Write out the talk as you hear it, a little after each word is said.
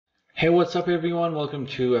Hey, what's up everyone? Welcome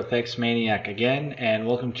to FX Maniac again, and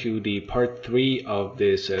welcome to the part 3 of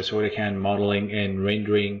this Sodacan modeling and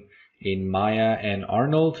rendering in Maya and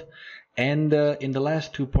Arnold. And in the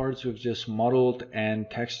last two parts, we've just modeled and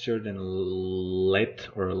textured and lit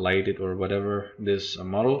or lighted or whatever this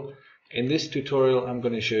model. In this tutorial, I'm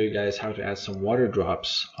going to show you guys how to add some water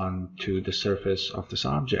drops onto the surface of this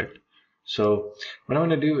object. So what I'm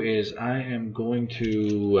going to do is I'm going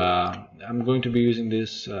to be using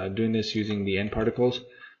this, doing this using the end particles.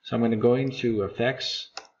 So I'm going to go into effects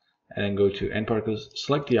and then go to end particles,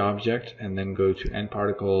 select the object, and then go to end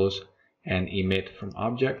particles and emit from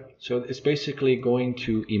object. So it's basically going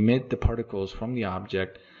to emit the particles from the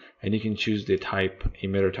object, and you can choose the type,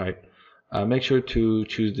 emitter type. Make sure to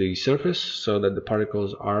choose the surface so that the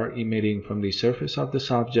particles are emitting from the surface of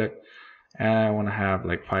this object. And I want to have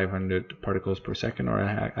like 500 particles per second, or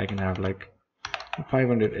I can have like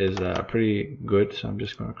 500 is pretty good, so I'm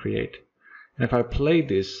just going to create. And if I play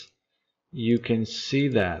this, you can see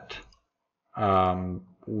that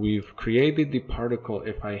we've created the particle.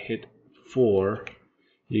 If I hit 4,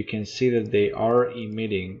 you can see that they are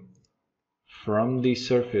emitting from the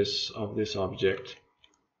surface of this object,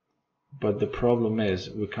 but the problem is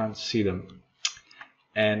we can't see them.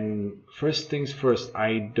 And first things first,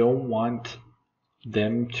 I don't want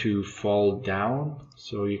them to fall down.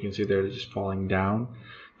 So you can see they're just falling down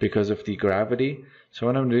because of the gravity. So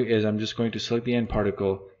what I'm going to do is I'm just going to select the end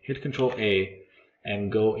particle, hit Control A,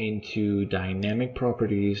 and go into dynamic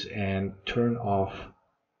properties and turn off,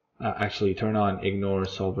 turn on ignore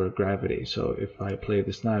solver gravity. So if I play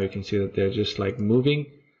this now, you can see that they're just like moving,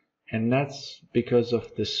 and that's because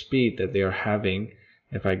of the speed that they are having.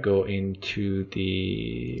 If I go into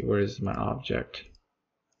the, where is my object?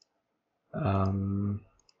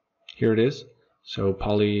 Here it is. So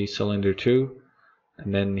poly cylinder 2,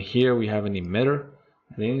 and then here we have an emitter,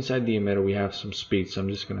 and then inside the emitter we have some speed. So I'm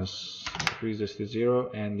just going to increase this to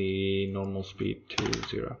 0 and the normal speed to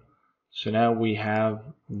 0. So now we have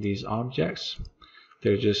these objects.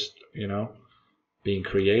 They're just, being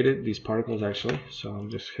created, these particles actually. So I'll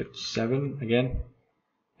just hit 7 again.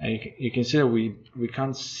 And you can see that we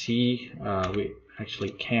can't see, we actually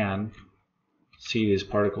can see these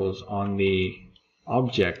particles on the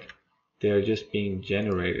object. They're just being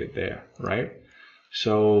generated there, right?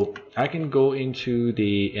 So I can go into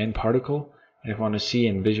the end particle, and if I want to see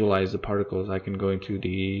and visualize the particles, I can go into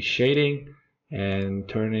the shading and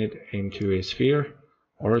turn it into a sphere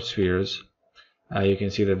or spheres. You can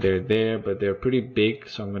see that they're there, but they're pretty big,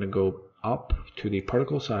 so I'm going to go up to the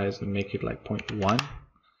particle size and make it like 0.1.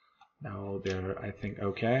 Now they're, I think,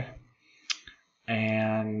 okay.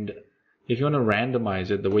 And if you want to randomize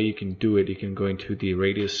it, the way you can do it, you can go into the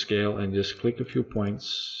radius scale and just click a few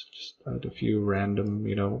points, just add a few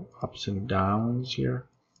random, ups and downs here.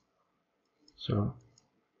 So,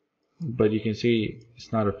 but you can see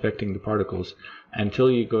it's not affecting the particles until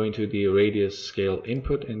you go into the radius scale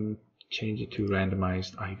input and change it to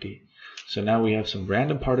randomized ID. So now we have some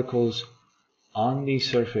random particles on the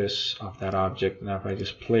surface of that object. Now if I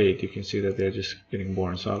just play it, you can see that they're just getting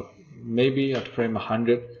born. So maybe at frame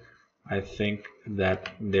 100, I think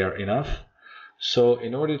that they're enough. So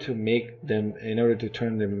in order to make them, in order to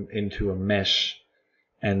turn them into a mesh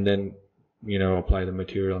and then apply the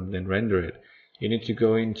material and then render it, you need to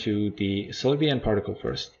go into the, select the end particle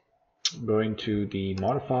first, go into the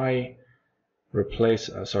modify, replace,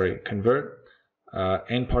 convert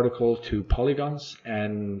end particle to polygons,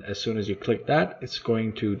 and as soon as you click that, it's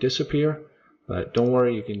going to disappear. But don't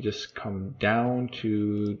worry, you can just come down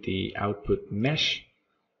to the output mesh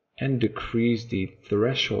and decrease the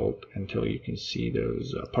threshold until you can see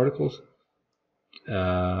those particles.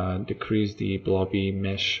 Decrease the blobby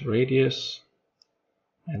mesh radius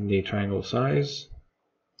and the triangle size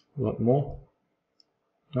a lot more,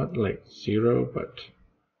 not like 0, but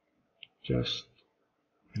just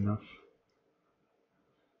enough.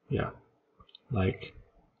 Yeah, like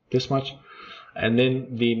this much. And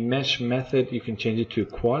then the mesh method, you can change it to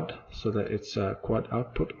quad so that it's a quad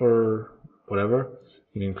output or whatever.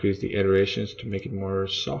 You can increase the iterations to make it more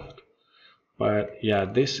soft. But yeah,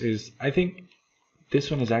 this is, I think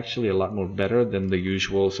this one is actually a lot more better than the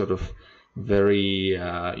usual sort of very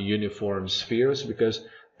uniform spheres, because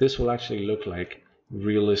this will actually look like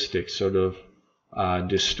realistic sort of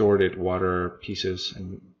distorted water pieces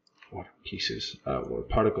and or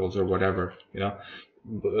particles or whatever,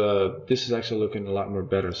 this is actually looking a lot more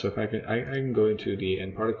better. So if I can go into the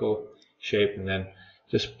end particle shape and then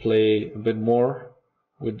just play a bit more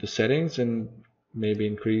with the settings and maybe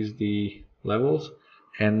increase the levels,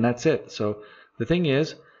 and that's it. So the thing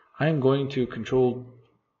is, I'm going to Control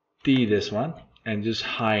D this one, and just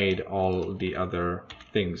hide all the other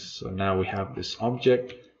things. So now we have this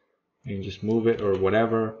object. You can just move it or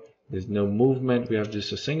whatever. There's no movement. We have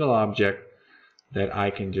just a single object that I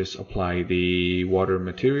can just apply the water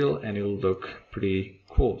material and it'll look pretty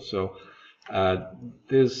cool. So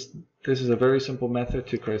this is a very simple method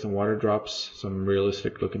to create some water drops, some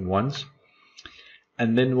realistic looking ones.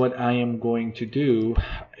 And then what I am going to do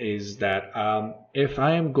is that if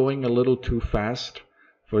I am going a little too fast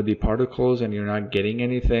for the particles and you're not getting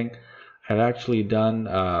anything, I've actually done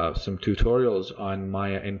some tutorials on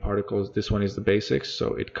Maya in particles. This one is the basics,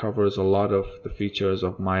 so it covers a lot of the features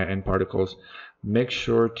of Maya in particles. Make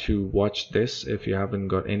sure to watch this if you haven't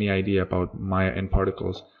got any idea about Maya in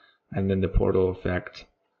particles, and then the portal effect.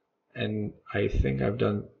 And I think I've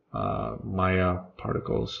done Maya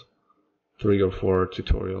particles, 3 or 4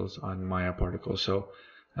 tutorials on Maya particles. So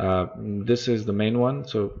this is the main one,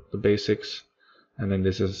 so the basics, and then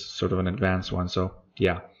this is sort of an advanced one. So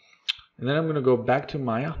yeah, and then I'm going to go back to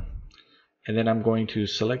Maya, and then I'm going to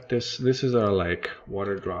select this. This is our like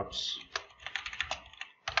water drops,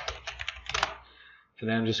 and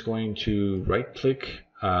then I'm just going to right click,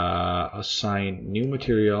 assign new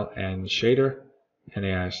material and shader,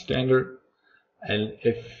 NAI standard. And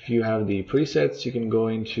if you have the presets, you can go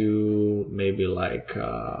into maybe like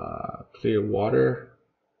clear water,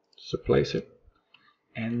 just replace it,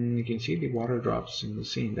 and you can see the water drops in the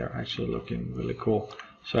scene. They're actually looking really cool.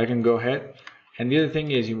 So I can go ahead, and the other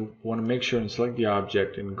thing is you want to make sure and select the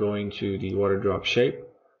object and go into the water drop shape,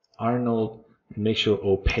 Arnold, and make sure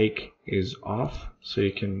opaque is off so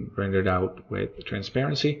you can render it out with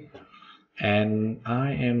transparency. And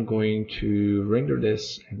I am going to render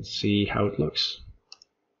this and see how it looks.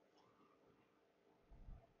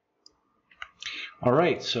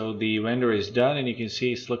 Alright, so the render is done and you can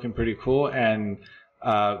see it's looking pretty cool. And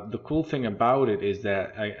the cool thing about it is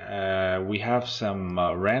that we have some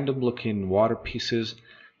random looking water pieces.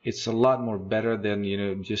 It's a lot more better than, you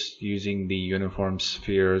know, just using the uniform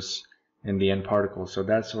spheres in the end particle. So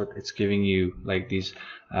that's what it's giving you, like these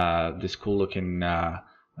this cool looking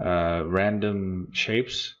random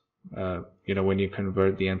shapes, you know, when you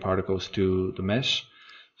convert the end particles to the mesh.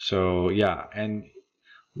 So yeah, and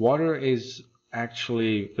water is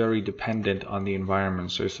actually very dependent on the environment,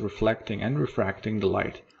 so it's reflecting and refracting the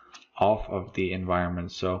light off of the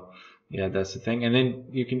environment. So yeah, that's the thing. And then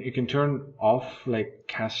you can turn off like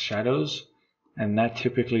cast shadows, and that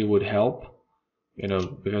typically would help, you know,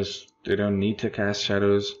 because they don't need to cast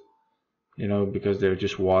shadows, you know, because they're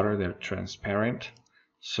just water, they're transparent.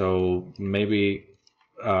 So maybe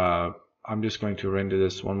I'm just going to render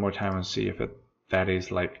this one more time and see if that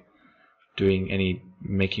is like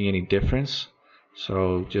making any difference.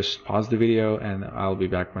 So just pause the video and I'll be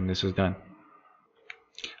back when this is done.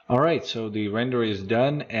 Alright, so the render is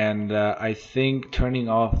done, and I think turning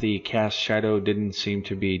off the cast shadow didn't seem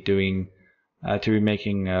to be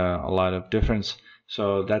making a lot of difference.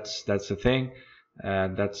 So that's the thing.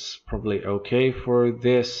 That's probably okay for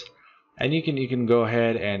this. And you can go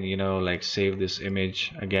ahead and, you know, like save this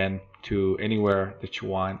image again to anywhere that you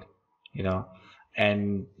want, you know,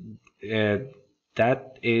 and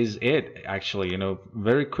that is it actually. You know,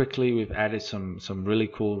 very quickly we've added some really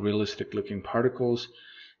cool realistic looking particles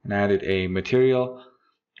and added a material,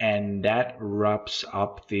 and that wraps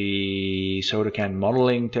up the soda can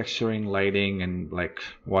modeling, texturing, lighting, and like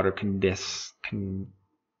water condense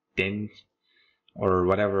or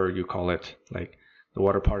whatever you call it, like the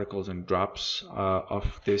water particles and drops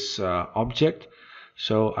of this object.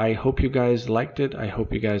 So I hope you guys liked it. I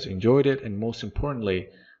hope you guys enjoyed it, and most importantly,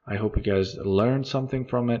 I hope you guys learned something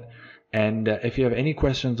from it. And if you have any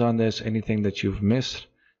questions on this, anything that you've missed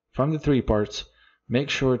from the 3 parts, make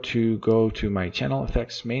sure to go to my channel,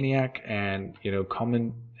 Effects Maniac, and, you know,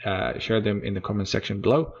 comment, share them in the comment section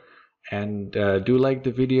below. And do like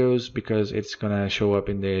the videos, because it's gonna show up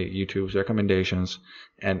in the YouTube's recommendations,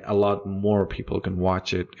 and a lot more people can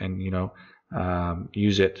watch it and, you know,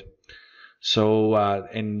 use it. So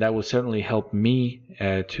and that will certainly help me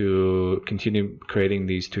to continue creating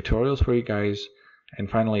these tutorials for you guys. And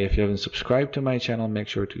finally, if you haven't subscribed to my channel, make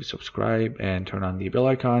sure to subscribe and turn on the bell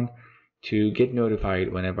icon to get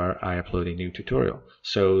notified whenever I upload a new tutorial.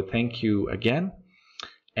 So thank you again,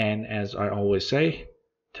 and as I always say,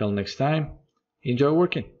 till next time, enjoy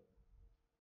working.